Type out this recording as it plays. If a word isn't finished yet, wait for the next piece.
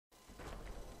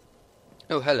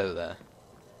Oh, hello there.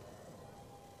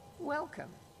 Welcome.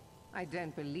 I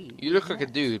don't believe You look like a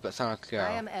met. dude, but sound like a girl.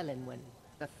 I am Elenwen,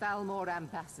 the Thalmor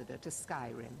ambassador to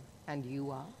Skyrim. And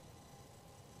you are?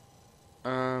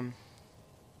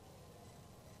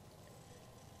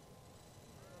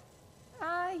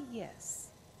 Ah, yes.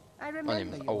 I remember My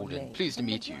name is your Alden. name. Pleased to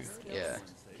meet you. Yeah.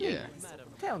 Please, Yeah.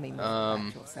 tell me more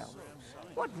about yourself.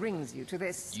 What brings you to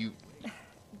this... You...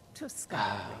 to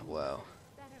Skyrim? well...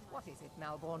 What is it,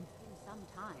 Malborn?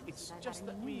 It's just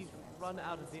that we've run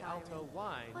out of the Alto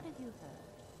wine. What have you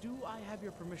heard? Do I have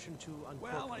your permission to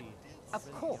uncork the...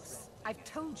 Of course. I've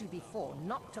told you before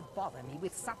not to bother me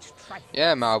with such trifles.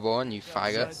 Yeah, Malborn, you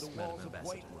faggot.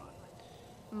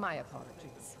 My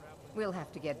apologies. We'll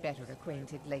have to get better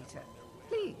acquainted later.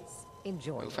 Please,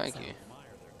 enjoy Well, thank yourself.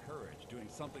 you. Courage doing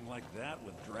something like that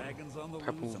with dragons on the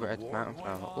Purple loose and red war mountain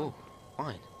going flower. on? Oh,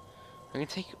 fine. I'm gonna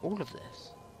take all of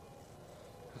this.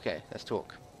 Okay, let's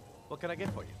talk. What can I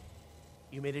get for you?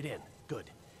 You made it in. Good.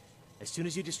 As soon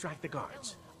as you distract the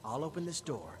guards, I'll open this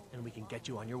door and we can get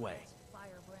you on your way.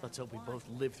 Let's hope we both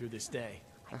live through this day.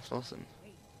 That's awesome.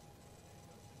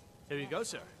 Here you go,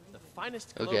 sir. The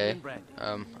finest Okay. Colombian bread.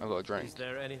 I've got a drink. Is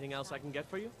there anything else I can get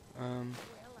for you?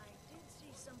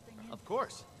 Of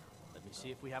course. Let me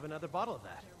see if we have another bottle of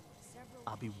that.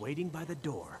 I'll be waiting by the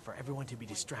door for everyone to be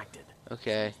distracted.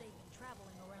 Okay.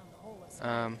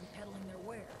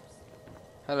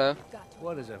 Hello.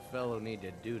 What does a fellow need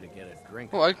to do to get a drink?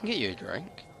 Oh, I can get you a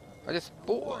drink. I just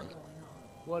bought one.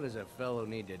 What does a fellow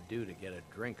need to do to get a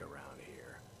drink around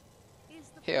here?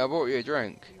 Here, I bought you a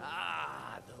drink.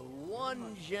 Ah, the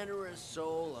one generous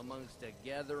soul amongst a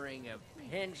gathering of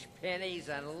pinch pennies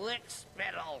and lick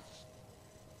spittles.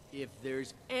 If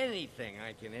there's anything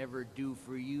I can ever do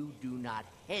for you, do not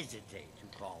hesitate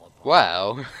to call upon.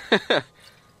 Wow.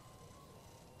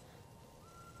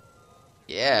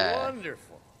 Yeah.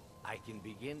 Wonderful. I can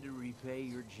begin to repay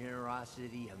your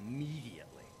generosity immediately.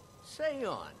 Say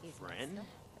on, friend.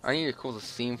 I need to cause a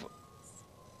scene for...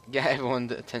 Get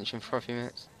everyone's attention for a few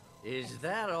minutes. Is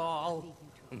that all?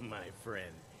 My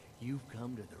friend, you've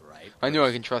come to the right I know I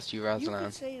person. can trust you, You could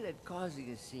Razlan. say that causing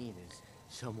a scene is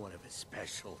somewhat of a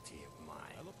specialty of mine.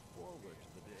 I look forward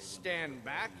to the day when Stand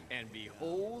back and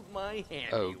behold my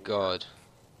handiwork. Oh, God.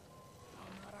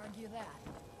 I'll not argue that.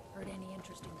 Heard any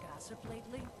interesting gossip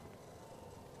lately?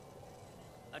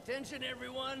 Attention,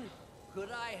 everyone. Could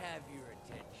I have your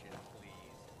attention,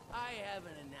 please? I have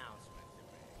an announcement to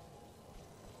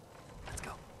make. Let's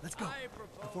go. Let's go. I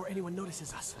propose Before anyone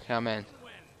notices us. Okay, I'm in.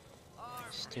 when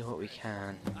our Steal what we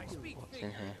can. I speak What's in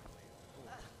here?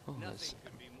 Oh, there's... nothing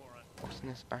could be more What's in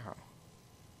this barrel?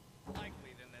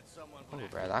 unlikely than that someone would Oh,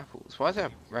 act red apples. Why is there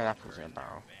red apples in a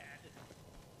barrel? bad.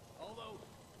 Although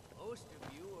most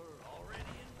of you are already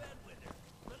in bed with her.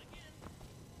 But again,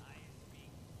 I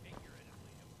speak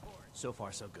figuratively, of course. So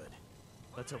far, so good.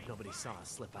 Let's hope nobody saw us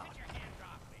slip out.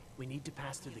 We need to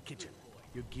pass through the kitchen.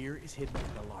 Your gear is hidden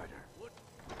in the larder.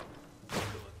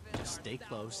 Just stay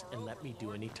close and let me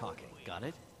do any talking. Got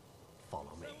it?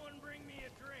 Follow me. Someone bring me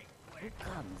a drink. Who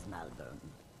comes, Malvern?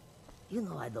 You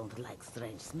know I don't like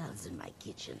strange smells in my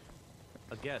kitchen.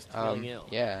 A guest feeling ill.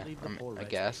 Yeah, Leave the I'm poor a rest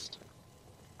guest.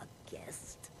 A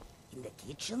guest? In the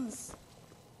kitchens?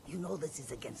 You know this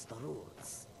is against the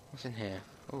rules. What's in here?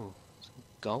 Oh, some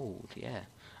gold, yeah.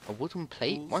 A wooden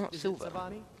plate? Fools, Why not is it, silver?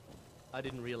 Savani? I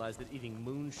didn't realize that eating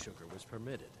moon sugar was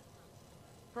permitted.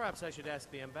 Perhaps I should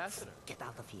ask the ambassador. Get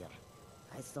out of here.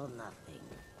 I saw nothing.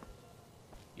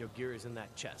 Your gear is in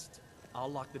that chest.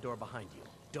 I'll lock the door behind you.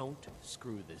 Don't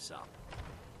screw this up.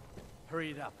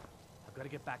 Hurry it up. I've got to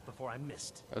get back before I'm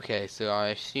missed. Okay, so I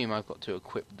assume I've got to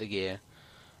equip the gear.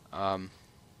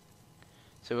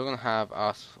 So we're gonna have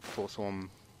our Forsworn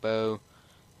bow.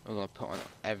 We're gonna put on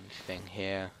everything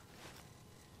here.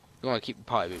 We're gonna keep the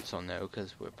party boots on though,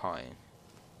 because we're partying.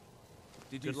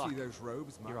 Did Good you luck. see those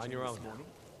robes You're marching on your this own now. morning?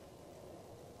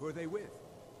 Who are they with?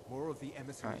 More of the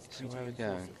emissaries Right, so treating where are we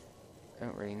going? enforcers? I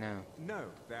don't really know. No,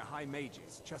 they're high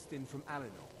mages, just in from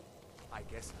Alinor. I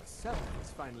guess herself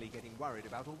is finally getting worried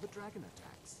about all the dragon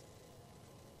attacks.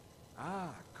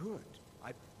 Ah, good.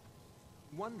 I'm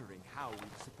wondering how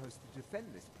we're supposed to defend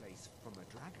this place from a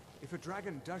dragon. If a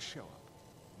dragon does show up,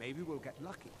 maybe we'll get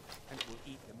lucky, and it will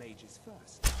eat the mages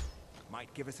first.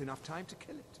 Might give us enough time to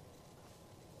kill it.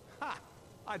 Ha!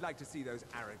 I'd like to see those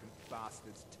arrogant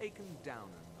bastards taken down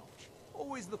a notch.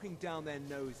 Always looking down their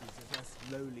noses at us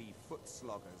lowly foot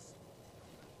sloggers.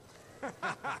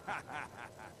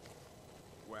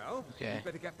 Well, Okay. we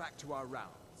better get back to our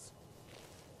rounds.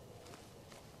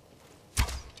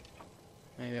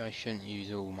 Maybe I shouldn't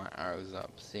use all my arrows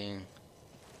up, seeing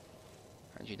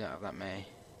as you don't have that many.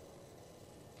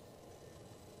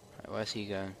 Right, where's he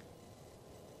going?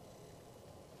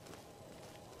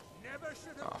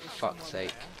 Oh, fuck's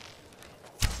sake.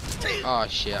 Oh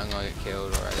shit, I'm gonna get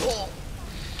killed already.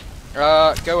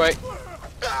 Go away.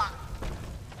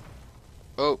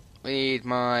 Oh, we need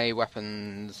my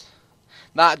weapons.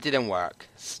 That didn't work.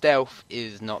 Stealth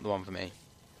is not the one for me.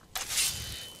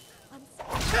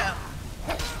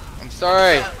 I'm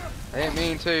sorry. I didn't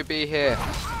mean to be here.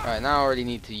 Right, now I already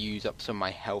need to use up some of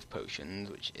my health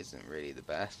potions, which isn't really the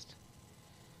best.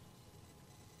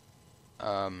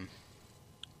 So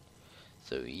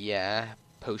yeah,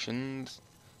 potions.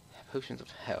 Potions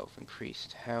of health,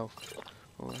 increased health.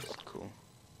 Oh, that's cool.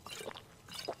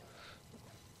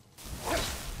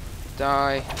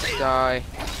 Die, die,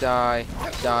 die,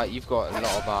 die. You've got a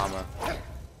lot of armor.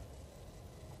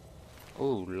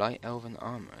 Oh, light elven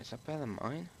armor. Is that better than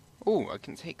mine? Oh, I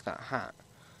can take that hat.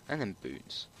 And then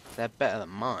boots. They're better than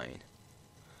mine.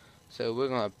 So we're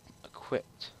gonna equip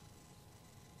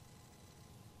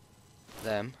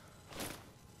them.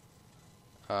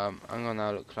 I'm gonna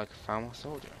now look like a family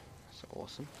soldier. That's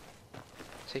awesome.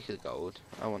 Take the gold.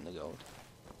 I want the gold.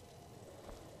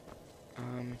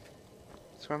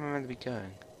 So where am I meant to be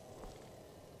going?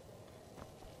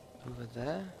 Over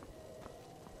there?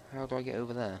 How do I get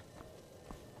over there?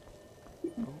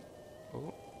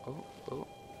 Oh.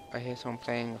 I hear someone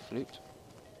playing a flute.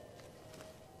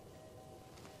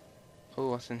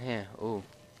 Oh, what's in here? Oh.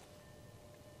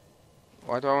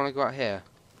 Why do I want to go out here?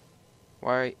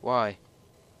 Why?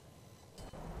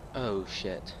 Oh,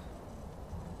 shit.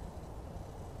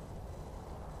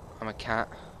 I'm a cat.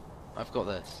 I've got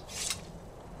this.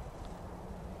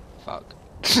 Fuck.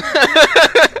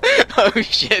 Oh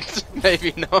shit,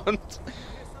 maybe not.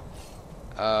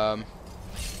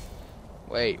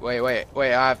 Wait,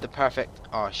 I have the perfect...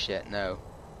 Oh shit, no.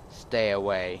 Stay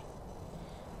away.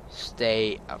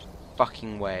 Stay a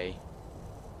fucking way.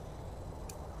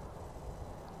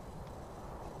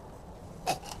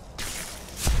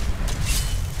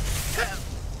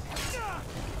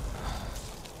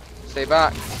 Stay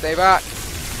back, stay back.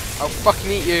 I'll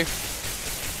fucking eat you.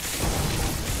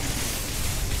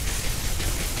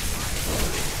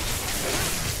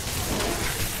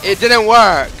 It didn't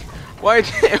work! Why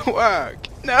did it work?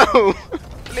 No!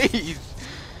 Please!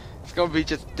 It's gonna be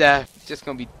just death. It's just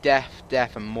gonna be death,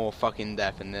 and more fucking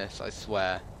death in this, I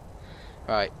swear.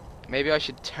 Right, maybe I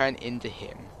should turn into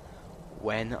him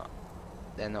when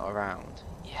they're not around.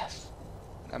 Yes.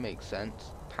 That makes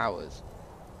sense. Powers.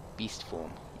 Beast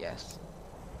form. Yes.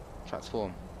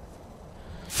 Transform.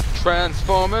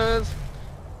 Transformers!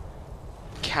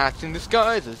 Cats in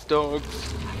disguise as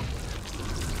dogs.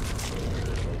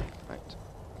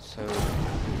 So,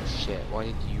 shit, why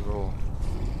did you roar?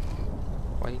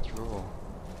 Why did you roar?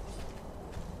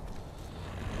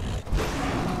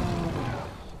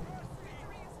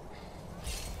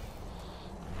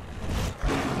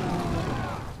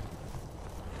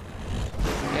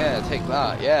 Yeah, take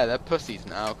that. Yeah, they're pussies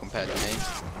now compared to me.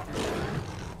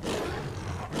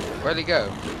 Where'd he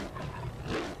go?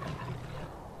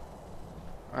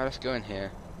 Alright, let's go in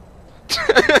here.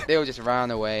 They all just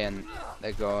ran away and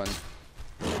they're gone.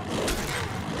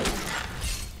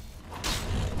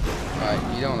 Right,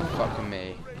 you don't want to fuck with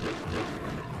me.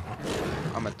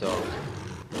 I'm a dog.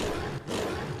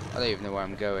 I don't even know where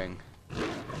I'm going.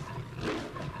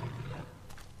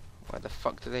 Where the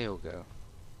fuck do they all go?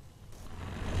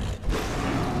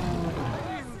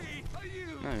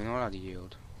 No, you're not allowed to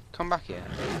yield. Come back here.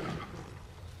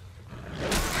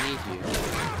 I need you.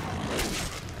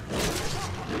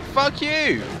 Fuck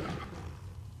you!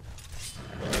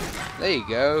 There you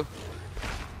go.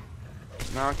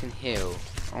 Now I can heal.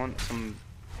 I want some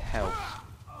health.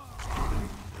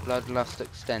 Bloodlust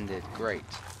extended. Great.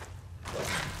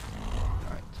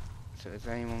 Right. So is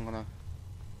anyone gonna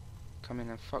come in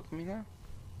and fuck me now?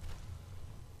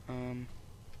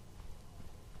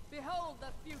 Behold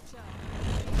the future.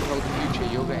 Behold the future.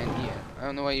 You're getting here. I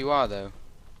don't know where you are though.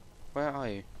 Where are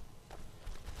you?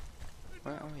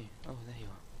 Where are you? Oh, there you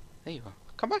are. There you are.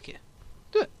 Come back here.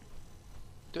 Do it.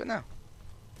 Do it now.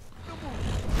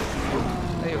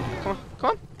 There you go. Come on, come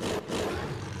on.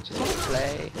 Just want to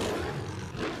play.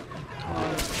 Come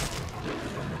on.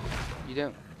 You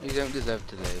don't deserve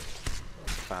to live.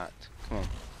 Fact. Come on.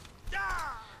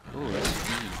 Ooh, let's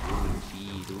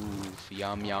feed. Ooh,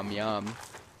 yum, yum, yum.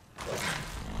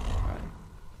 Right.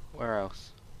 Where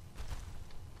else?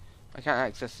 I can't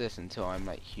access this until I'm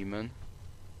like human.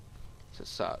 So it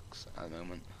sucks at the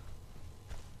moment.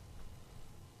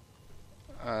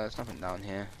 There's nothing down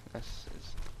here.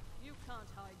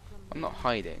 I'm not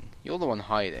hiding. You're the one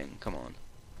hiding. Come on.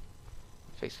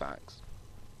 Face facts.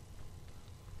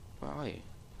 Where are you?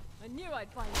 I knew I'd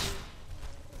find you.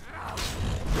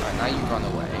 Right, now you run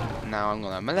away. Now I'm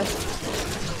gonna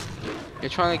molest you. You're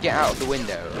trying to get out of the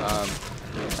window.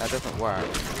 That doesn't work.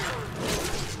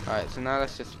 Alright, so now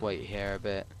let's just wait here a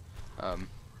bit.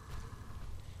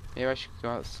 Maybe I should go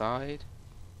outside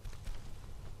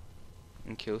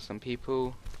and kill some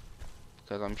people,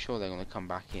 because I'm sure they're gonna come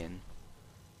back in.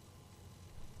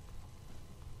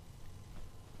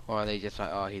 Or are they just like,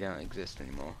 oh, he don't exist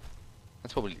anymore?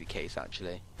 That's probably the case,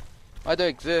 actually. I don't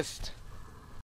exist.